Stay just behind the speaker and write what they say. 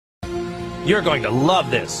You're going to love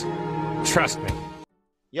this. Trust me.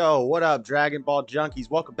 Yo, what up, Dragon Ball junkies?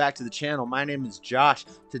 Welcome back to the channel. My name is Josh.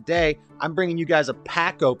 Today, I'm bringing you guys a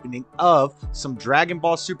pack opening of some Dragon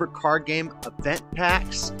Ball Super card game event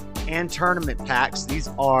packs and tournament packs. These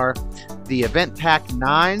are the event pack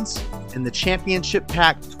 9s and the championship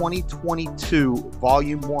pack 2022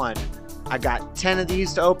 volume 1. I got 10 of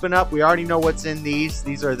these to open up. We already know what's in these.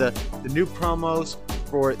 These are the new promos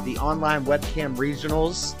for the online webcam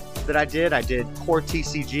regionals that I did. I did Core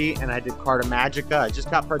TCG and I did Carta Magica. I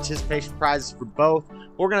just got participation prizes for both.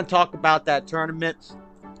 We're going to talk about that tournament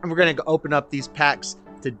and we're going to open up these packs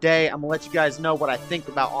today. I'm going to let you guys know what I think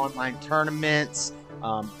about online tournaments,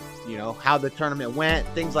 you know, how the tournament went,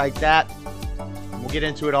 things like that. We'll get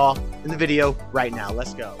into it all in the video right now.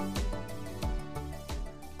 Let's go.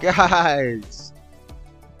 Guys,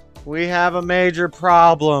 we have a major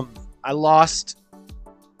problem. I lost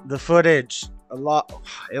the footage.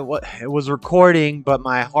 It was recording, but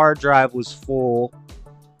my hard drive was full,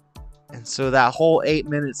 and so that whole 8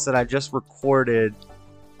 minutes that I just recorded,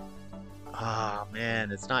 oh man,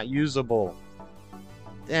 it's not usable.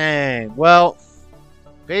 Dang. Well,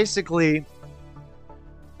 basically,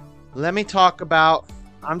 let me talk about,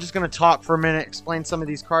 I'm just gonna talk for a minute, explain some of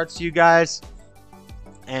these cards to you guys,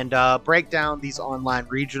 and break down these online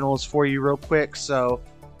regionals for you real quick. So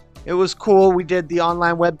it was cool. We did the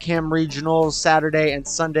online webcam regionals Saturday and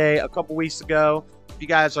Sunday a couple weeks ago. If you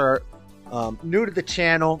guys are new to the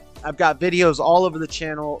channel, I've got videos all over the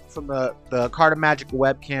channel from the Carta Magica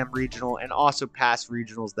webcam regional and also past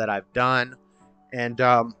regionals that I've done. And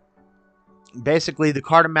basically the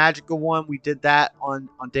Carta Magica one, we did that on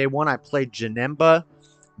day one. I played Janemba,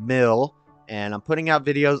 Mill, and I'm putting out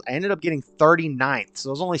videos. I ended up getting 39th, so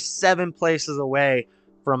I was only 7 places away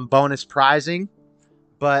from bonus prizing.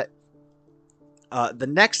 But the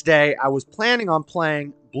next day, I was planning on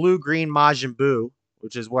playing Blue-Green Majin Buu,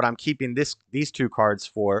 which is what I'm keeping these 2 cards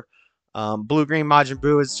for. Blue-Green Majin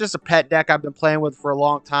Buu is just a pet deck I've been playing with for a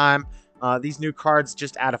long time. These new cards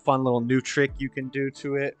just add a fun little new trick you can do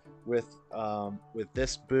to it with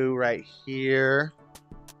this Buu right here.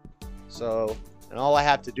 So, and all I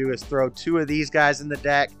have to do is throw 2 of these guys in the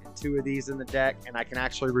deck and 2 of these in the deck, and I can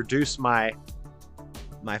actually reduce my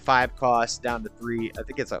 5 cost down to 3. I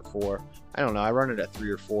think it's at 4. I don't know. I run it at 3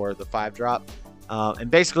 or 4, the 5 drop.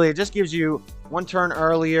 And basically, it just gives you 1 turn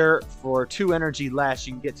earlier for 2 energy less.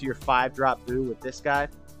 You can get to your 5 drop Buu with this guy.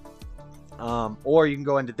 Or you can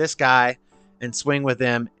go into this guy and swing with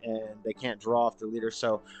him, and they can't draw off the leader.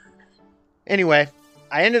 So, anyway,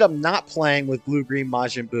 I ended up not playing with Blue-Green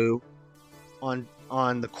Majin Buu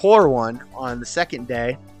on the core one on the second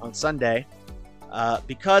day, on Sunday,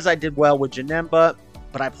 because I did well with Janemba.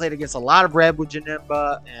 But I played against a lot of red with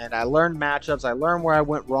Janemba, and I learned matchups. I learned where I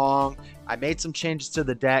went wrong. I made some changes to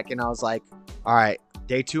the deck, and I was like, all right,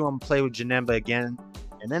 day 2, I'm going to play with Janemba again.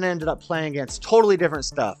 And then I ended up playing against totally different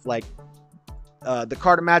stuff. Like the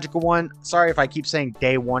Carta Magica one, sorry if I keep saying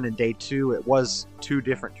day 1 and day 2. It was 2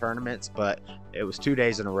 different tournaments, but it was 2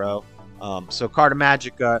 days in a row. So Carta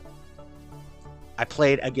Magica, I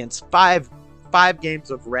played against five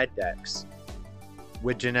games of red decks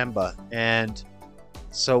with Janemba, and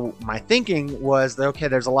so my thinking was that, okay,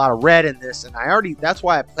 there's a lot of red in this, and that's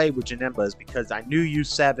why I played with Janemba, is because I knew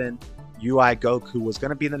U7 UI Goku was going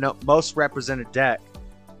to be the most represented deck.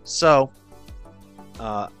 So,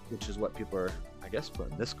 which is what people are, I guess,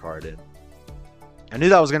 putting this card in. I knew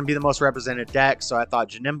that was going to be the most represented deck, so I thought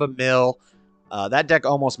Janemba Mill, that deck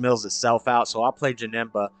almost mills itself out, so I'll play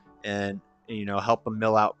Janemba and, you know, help them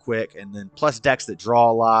mill out quick. And then plus decks that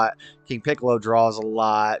draw a lot. King Piccolo draws a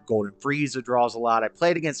lot. Golden Frieza draws a lot. I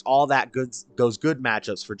played against all those good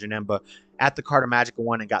matchups for Janemba at the Carta Magica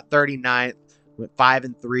one and got 39th. Went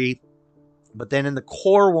 5-3. But then in the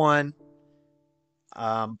core one,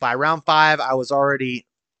 by round 5, I was already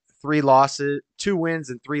 2 wins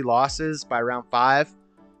and 3 losses by round 5,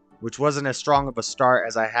 which wasn't as strong of a start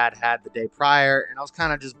as I had the day prior, and I was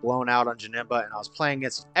kind of just blown out on Janemba, and I was playing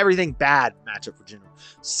against everything bad matchup for Janemba.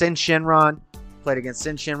 Sin Shenron, played against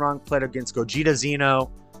Sin Shenron, played against Gogeta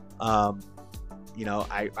Xeno. You know,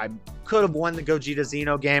 I could have won the Gogeta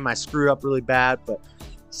Xeno game. I screwed up really bad, but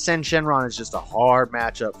Sin Shenron is just a hard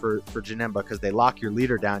matchup for Janemba because they lock your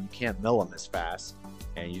leader down. You can't mill them as fast,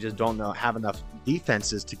 and you just don't have enough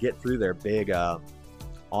defenses to get through their big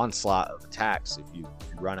onslaught of attacks if you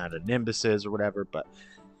run out of Nimbuses or whatever. But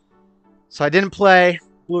so I didn't play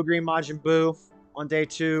Blue-Green Majin Buu on day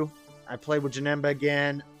 2. I played with Janemba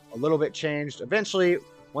again, a little bit changed. Eventually,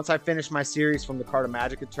 once I finished my series from the Carta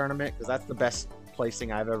Magica tournament, because that's the best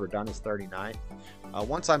placing I've ever done, is 39.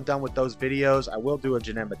 Once I'm done with those videos, I will do a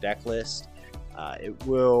Janemba deck list, It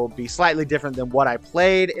will be slightly different than what I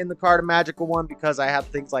played in the Carta Magica one because I have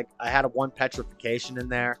things like I had a 1 petrification in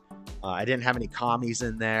there. I didn't have any commies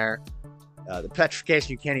in there. The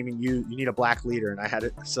petrification you can't even use. You need a black leader, and I had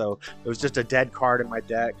it, so it was just a dead card in my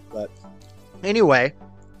deck. But anyway,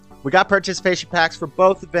 we got participation packs for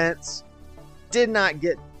both events. Did not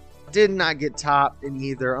get topped in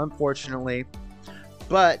either, unfortunately.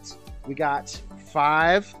 But we got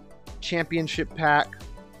 5 championship pack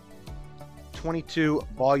 22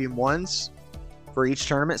 volume 1s for each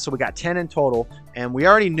tournament, so we got 10 in total. And we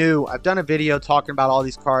already knew, I've done a video talking about all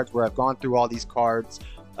these cards where I've gone through all these cards,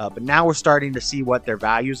 but now we're starting to see what their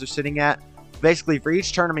values are sitting at. Basically, for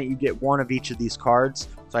each tournament, you get 1 of each of these cards.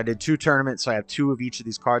 So I did 2 tournaments, so I have 2 of each of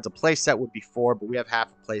these cards. A play set would be 4, but we have half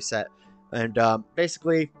a play set. And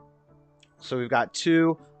basically, so we've got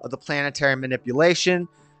 2 of the planetary manipulation.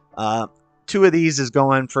 2 of these is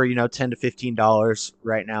going for, $10 to $15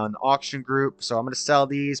 right now in the auction group. So I'm going to sell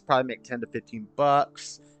these, probably make 10 to 15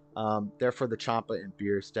 bucks. They're for the Champa and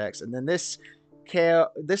Beerus decks. And then this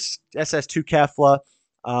SS2 Kefla,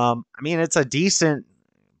 I mean, it's a decent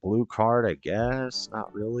blue card, I guess.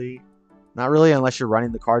 Not really unless you're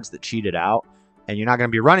running the cards that cheated out. And you're not going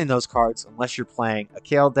to be running those cards unless you're playing a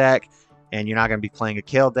Kale deck. And you're not going to be playing a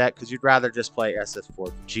Kale deck because you'd rather just play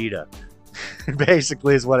SS4 Vegeta.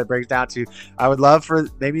 Basically is what it breaks down to. I would love for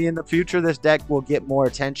maybe in the future this deck will get more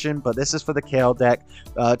attention, but this is for the Kale deck.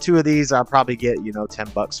 2 of these I'll probably get 10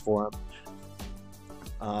 bucks for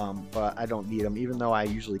them. But I don't need them, even though I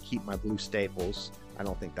usually keep my blue staples. I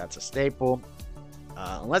don't think that's a staple.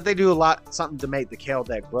 Unless they do something to make the Kale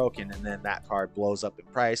deck broken, and then that card blows up in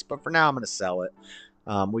price. But for now, I'm going to sell it.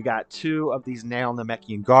 We got 2 of these Nail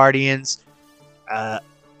Namekian Guardians.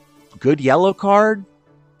 Good yellow card.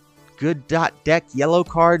 Good deck yellow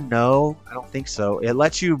card. No, I don't think so. It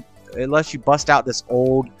lets you bust out this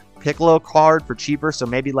old Piccolo card for cheaper. So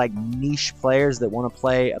maybe like niche players that want to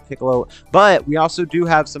play a Piccolo. But we also do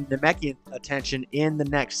have some Namekian attention in the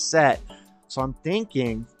next set. So I'm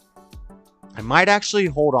thinking I might actually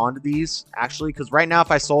hold on to these, because right now if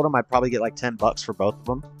I sold them, I'd probably get like 10 bucks for both of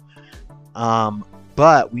them.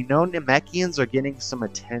 But we know Namekians are getting some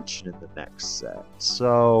attention in the next set.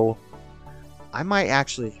 So I might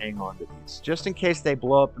actually hang on to these, just in case they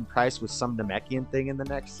blow up in price with some Namekian thing in the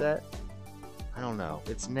next set. I don't know.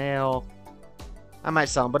 It's Nail. I might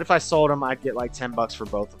sell them, but if I sold them, I'd get like 10 bucks for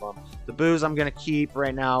both of them. The Boos I'm going to keep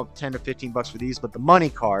right now, 10 to 15 bucks for these. But the money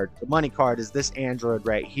card is this android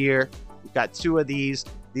right here. We've got 2 of these.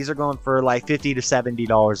 These are going for like $50 to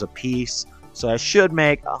 $70 a piece. So I should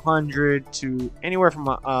make anywhere from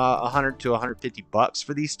 100 to 150 bucks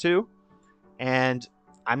for these 2. And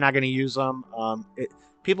I'm not going to use them.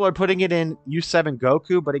 People are putting it in U7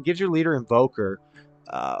 Goku, but it gives your leader Invoker.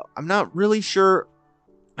 I'm not really sure.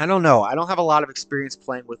 I don't know. I don't have a lot of experience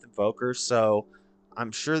playing with Invokers, so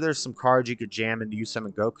I'm sure there's some cards you could jam into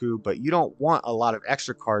U7 Goku, but you don't want a lot of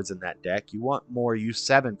extra cards in that deck. You want more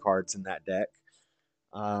U7 cards in that deck.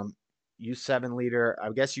 U7 leader, I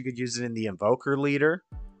guess you could use it in the Invoker leader.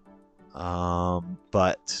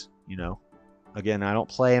 But, again, I don't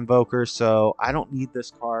play Invoker, so I don't need this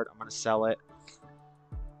card. I'm going to sell it.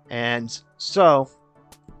 And so,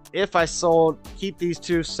 if I keep these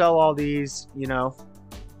 2, sell all these,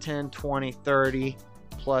 10, 20, 30,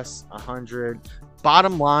 plus 100.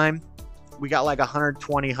 Bottom line, we got like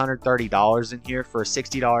 $120, $130 in here for a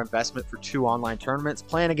 $60 investment for 2 online tournaments.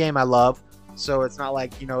 Playing a game I love, so it's not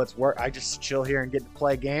like, it's work. I just chill here and get to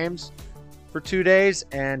play games for 2 days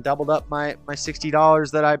and doubled up my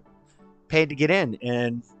 $60 that I paid to get in,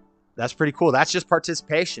 and that's pretty cool. That's just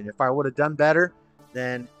participation. If I would have done better,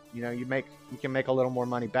 then you can make a little more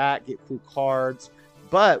money back, get cool cards.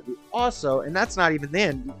 But we also, and that's not even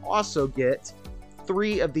then, we also get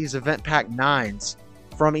 3 of these event pack 9s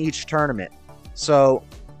from each tournament. So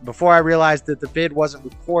before I realized that the vid wasn't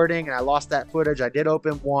recording and I lost that footage, I did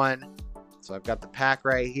open one. So I've got the pack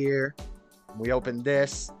right here. We opened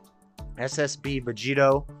this SSB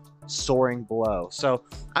Vegito Soaring Blow. So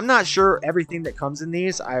I'm not sure everything that comes in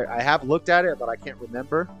these. I have looked at it, but I can't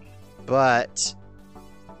remember. But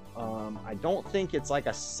I don't think it's like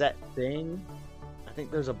a set thing. I think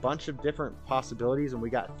there's a bunch of different possibilities, and we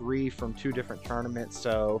got 3 from 2 different tournaments,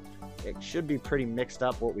 so it should be pretty mixed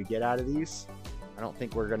up what we get out of these. I don't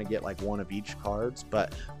think we're going to get like 1 of each cards,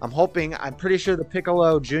 but I'm pretty sure the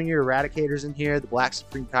Piccolo Junior Eradicator's in here, the Black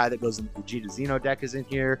Supreme Kai that goes in the Vegeta Xeno deck is in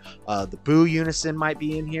here, the Boo Unison might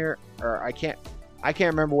be in here, or I can't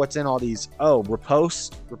remember what's in all these. Oh,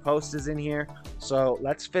 Riposte is in here. So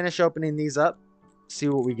let's finish opening these up, see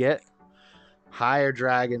what we get. Higher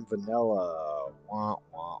Dragon Vanilla. Wah,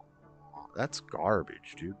 wah, wah. That's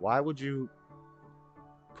garbage, dude. Why would you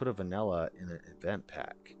put a vanilla in an event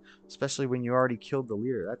pack? Especially when you already killed the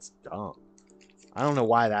leader. That's dumb. I don't know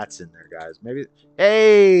why that's in there, guys. Maybe...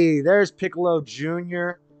 Hey, there's Piccolo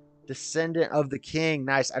Jr., descendant of the king.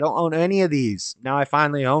 Nice. I don't own any of these. Now I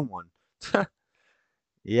finally own one.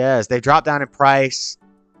 Yes, they dropped down in price.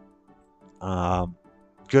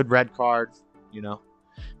 Good red card, you know.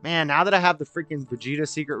 Man, now that I have the freaking Vegeta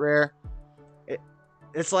secret rare,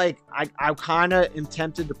 it's like I kind of am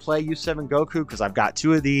tempted to play U7 Goku because I've got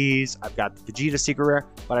 2 of these. I've got the Vegeta secret rare,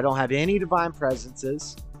 but I don't have any divine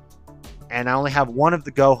presences. And I only have 1 of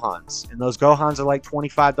the Gohans. And those Gohans are like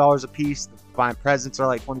 $25 a piece. The divine presents are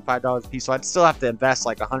like $25 a piece. So I'd still have to invest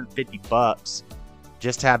like $150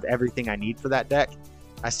 just to have everything I need for that deck.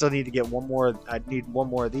 I still need to get 1 more. I need 1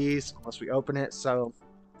 more of these unless we open it. So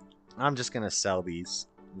I'm just going to sell these.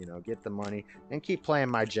 You know, get the money and keep playing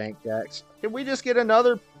my jank decks. Did we just get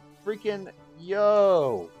another freaking...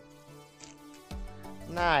 Yo.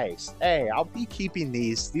 Nice. Hey, I'll be keeping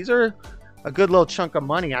these. These are a good little chunk of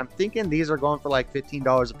money. I'm thinking these are going for like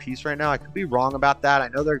 $15 a piece right now. I could be wrong about that. I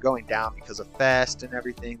know they're going down because of Fest and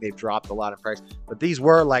everything. They've dropped a lot in price. But these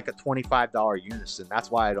were like a $25 unison. That's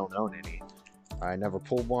why I don't own any. I never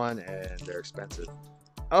pulled one and they're expensive.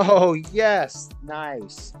 Oh, yes.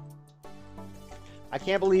 Nice. I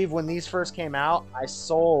can't believe when these first came out, I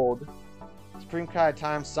sold Supreme Kai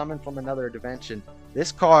Time Summon from Another Dimension.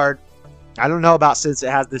 This card, I don't know about since it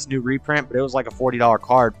has this new reprint, but it was like a $40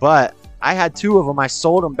 card. But I had 2 of them. I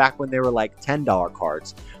sold them back when they were like $10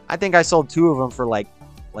 cards. I think I sold 2 of them for like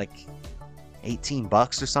 $18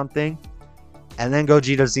 or something. And then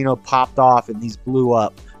Gogeta Xeno popped off and these blew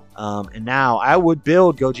up. And now I would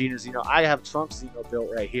build Gogeta Xeno. I have Trunks Xeno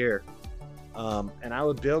built right here. And I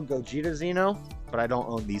would build Gogeta Xeno, but I don't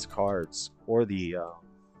own these cards or the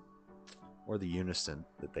unison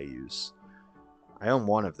that they use. I own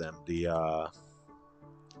one of them. The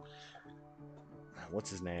what's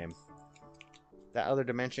his name? That other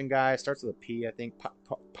dimension guy starts with a P, I think.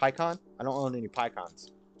 Pycon? I don't own any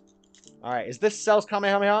Pycons. All right, is this Cell's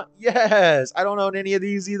Kamehameha? Yes! I don't own any of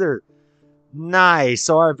these either. Nice.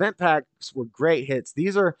 So our event packs were great hits.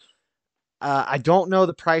 These are... I don't know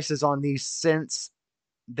the prices on these since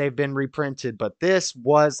they've been reprinted, but this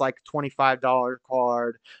was like a $25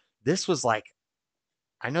 card. This was like...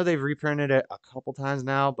 I know they've reprinted it a couple times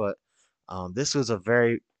now, but this was a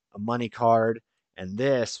money card. And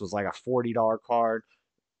this was like a $40 card.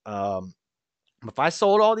 If I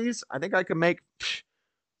sold all these, I think I could make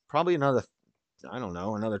probably another, I don't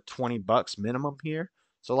know, another $20 minimum here.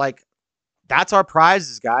 So like, that's our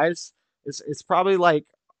prizes, guys. It's probably like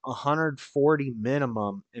 140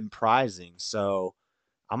 minimum in prizing. So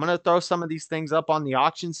I'm gonna throw some of these things up on the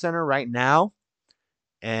auction center right now.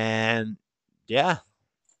 And yeah,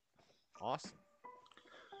 awesome.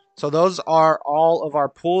 So those are all of our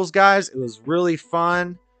pools, guys. It was really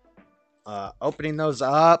fun opening those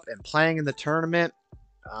up and playing in the tournament.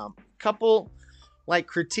 Couple like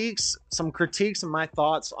critiques, some critiques and my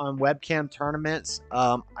thoughts on webcam tournaments.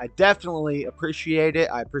 I definitely appreciate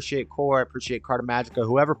it. I appreciate Core. I appreciate Carta Magica.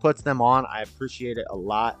 Whoever puts them on, I appreciate it a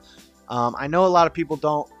lot. I know a lot of people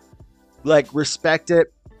don't like respect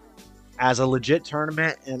it as a legit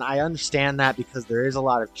tournament, and I understand that because there is a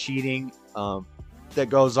lot of cheating that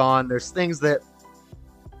goes on. There's things that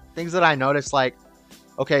I notice, like,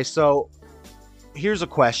 okay, so here's a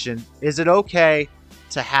question. Is it okay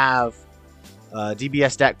to have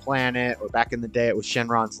DBS Deck Planet, or back in the day it was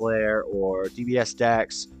Shenron's Lair, or DBS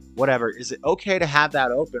Decks, whatever? Is it okay to have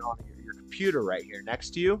that open on your computer right here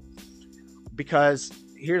next to you? Because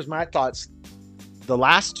here's my thoughts. The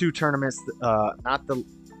last 2 tournaments, not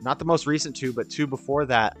the most recent 2, but 2 before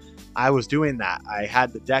that, I was doing that. I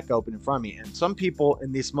had the deck open in front of me, and some people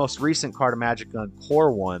in this most recent Carta Magica and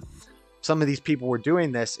Core one, some of these people were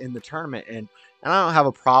doing this in the tournament, and I don't have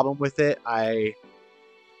a problem with it.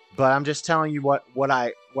 But I'm just telling you what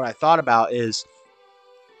I thought about is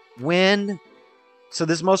so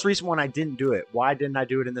this most recent one I didn't do it. Why didn't I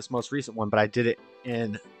do it in this most recent one, but I did it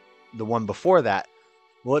in the one before that?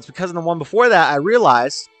 Well, it's because in the one before that I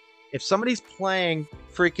realized if somebody's playing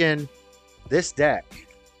freaking this deck,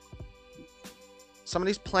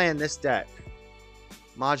 somebody's playing this deck,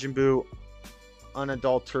 Majin Buu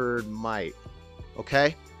Unadulterated Might,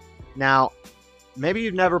 okay? Now, maybe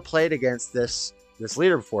you've never played against this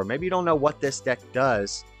leader before. Maybe you don't know what this deck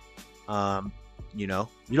does. You know,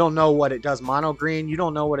 you don't know what it does mono green. You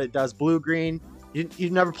don't know what it does blue green.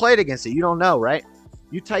 You've never played against it. You don't know, right?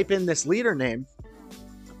 You type in this leader name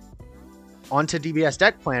onto DBS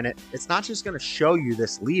Deck Planet. It's not just going to show you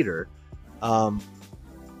this leader.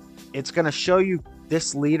 It's going to show you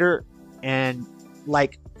this leader, and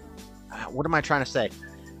like, what am I trying to say?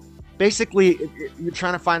 basically, you're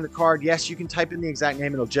trying to find the card. Yes, you can type in the exact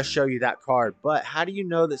name. It'll just show you that card. But how do you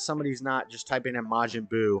know that somebody's not just typing in Majin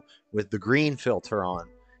Buu with the green filter on?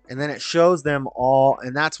 And then it shows them all.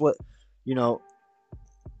 And that's what, you know,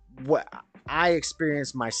 what I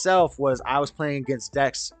experienced myself was I was playing against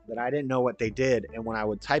decks that I didn't know what they did. And when I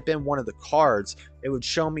would type in one of the cards, it would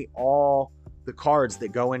show me all the cards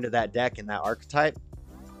that go into that deck and that archetype.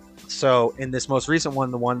 So in this most recent one,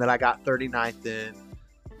 the one that I got 39th in,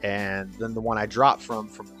 and then the one I dropped from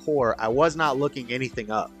Core, I was not looking anything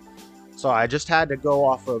up. So I just had to go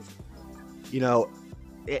off of, you know,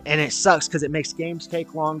 and it sucks because it makes games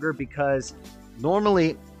take longer, because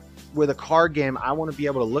normally with a card game, I want to be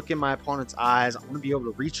able to look in my opponent's eyes. I want to be able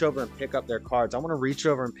to reach over and pick up their cards. I want to reach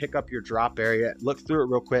over and pick up your drop area, look through it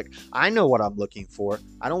real quick. I know what I'm looking for.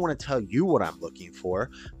 I don't want to tell you what I'm looking for,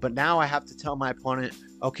 but now I have to tell my opponent,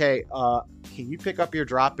 okay, can you pick up your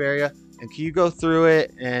drop area? And can you go through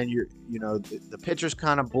it? And you know, the picture's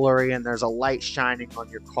kind of blurry and there's a light shining on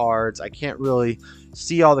your cards. I can't really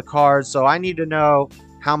see all the cards. So I need to know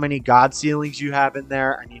how many God Ceilings you have in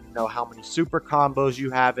there. I need to know how many super combos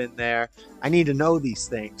you have in there. I need to know these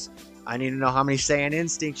things. I need to know how many Saiyan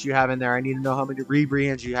Instincts you have in there. I need to know how many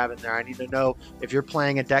Rebrians you have in there. I need to know if you're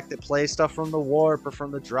playing a deck that plays stuff from the warp or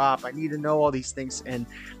from the drop. I need to know all these things. And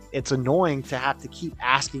it's annoying to have to keep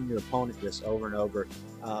asking your opponent this over and over.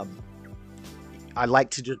 I like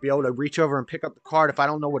to just be able to reach over and pick up the card. If I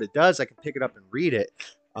don't know what it does, I can pick it up and read it.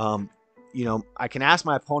 You know, I can ask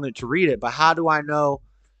my opponent to read it, but how do I know?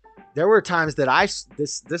 There were times that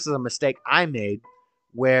this is a mistake I made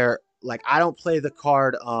where, like, I don't play the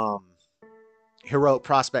card Heroic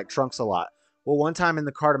Prospect Trunks a lot. Well, one time in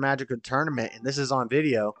the Carta Magica tournament, and this is on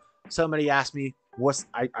video, somebody asked me,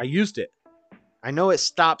 I used it. I know it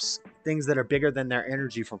stops things that are bigger than their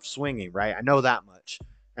energy from swinging, right? I know that much.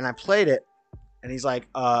 And I played it. And he's like,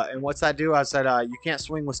 and what's that do? I said, you can't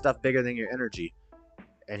swing with stuff bigger than your energy.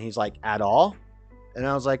 And he's like, at all? And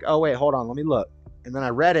I was like, oh, wait, hold on. Let me look. And then I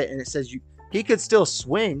read it, and it says he could still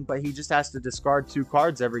swing, but he just has to discard 2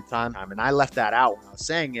 cards every time. I mean, I left that out when I was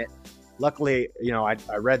saying it. Luckily, you know, I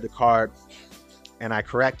read the card, and I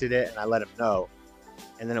corrected it, and I let him know.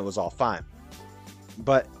 And then it was all fine.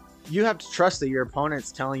 But you have to trust that your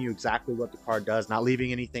opponent's telling you exactly what the card does, not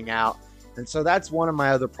leaving anything out. And so that's one of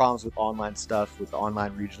my other problems with online stuff, with the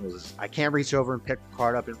online regionals, is I can't reach over and pick the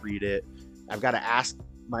card up and read it. I've got to ask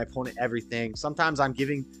my opponent everything. Sometimes I'm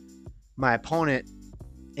giving my opponent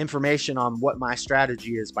information on what my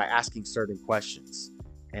strategy is by asking certain questions.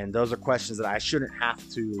 And those are questions that I shouldn't have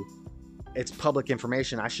to. It's public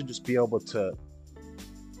information. I should just be able to,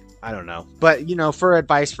 I don't know. But, you know, for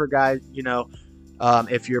advice for guys, you know,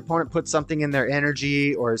 if your opponent puts something in their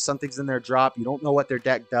energy or something's in their drop, you don't know what their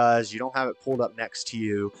deck does, you don't have it pulled up next to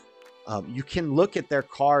you, you can look at their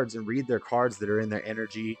cards and read their cards that are in their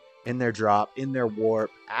energy, in their drop, in their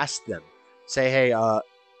warp. Ask them. Say, hey,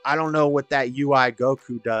 I don't know what that UI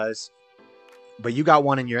Goku does, but you got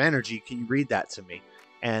one in your energy. Can you read that to me?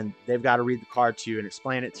 And they've got to read the card to you and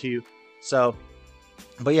explain it to you. So,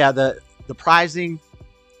 but yeah, the prizing,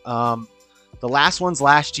 the last ones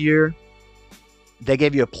last year, they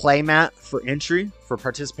gave you a play mat for entry, for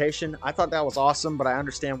participation. I thought that was awesome, but I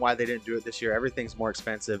understand why they didn't do it this year. Everything's more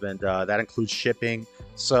expensive, and that includes shipping.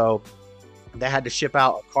 So they had to ship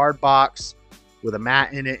out a card box with a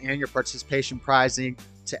mat in it and your participation prizing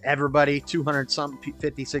to everybody,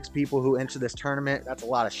 256 people who enter this tournament. That's a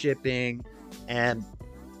lot of shipping. And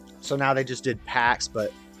so now they just did packs,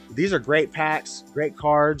 but these are great packs, great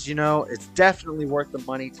cards. You know, it's definitely worth the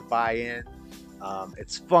money to buy in.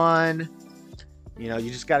 It's fun. You know,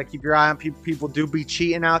 you just got to keep your eye on people. People do be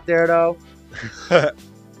cheating out there, though.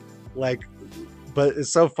 Like, but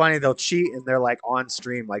it's so funny. They'll cheat and they're like on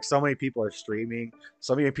stream. Like, so many people are streaming.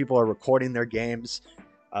 So many people are recording their games.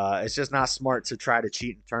 It's just not smart to try to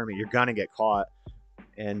cheat in a tournament. You're gonna get caught.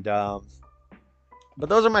 And but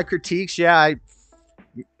those are my critiques. Yeah,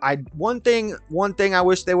 one thing I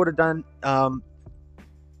wish they would have done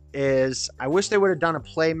is I wish they would have done a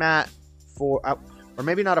play mat for. Or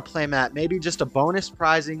maybe not a play mat, maybe just a bonus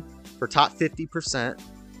prizing for top 50%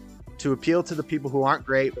 to appeal to the people who aren't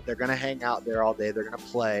great, but they're going to hang out there all day. They're going to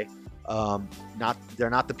play. They're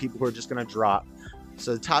not the people who are just going to drop.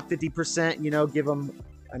 So the top 50%, you know, give them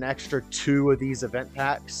an extra 2 of these event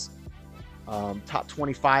packs. Top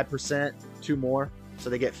 25%, 2 more. So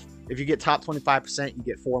they get, if you get top 25%, you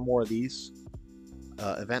get 4 more of these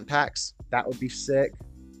event packs. That would be sick.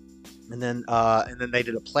 And then they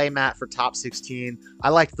did a play mat for top 16. I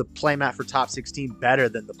liked the play mat for top 16 better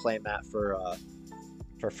than the play mat for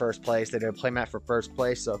first place. They did a play mat for first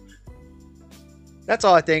place. So that's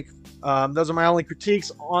all I think. Those are my only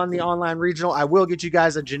critiques on the online regional. I will get you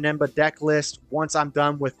guys a Janemba deck list once I'm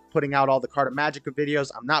done with putting out all the Carta Magica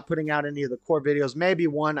videos. I'm not putting out any of the core videos. Maybe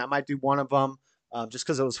one. I might do one of them just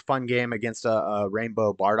because it was a fun game against a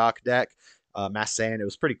Rainbow Bardock deck. Mass Saiyan. It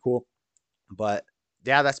was pretty cool. But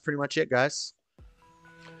yeah, that's pretty much it, guys.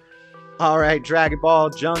 All right, Dragon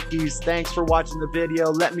Ball junkies, thanks for watching the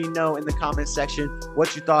video. Let me know in the comment section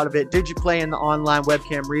what you thought of it. Did you play in the online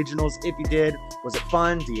webcam regionals? If you did, was it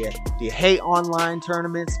fun? Do you hate online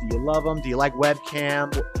tournaments? Do you love them? Do you like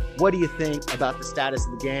webcam? What do you think about the status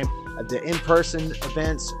of the game? The in-person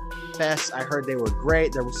events, fests, I heard they were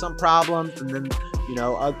great. There were some problems, and then, you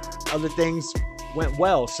know, other things went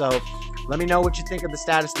well. So let me know what you think of the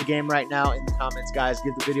status of the game right now in the comments, guys.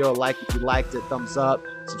 Give the video a like if you liked it, thumbs up,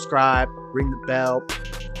 subscribe, ring the bell.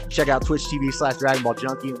 Check out Twitch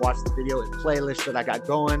TV/DragonBallJunkie and watch the video and playlist that I got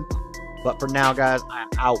going. But for now, guys, I'm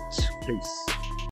out. Peace.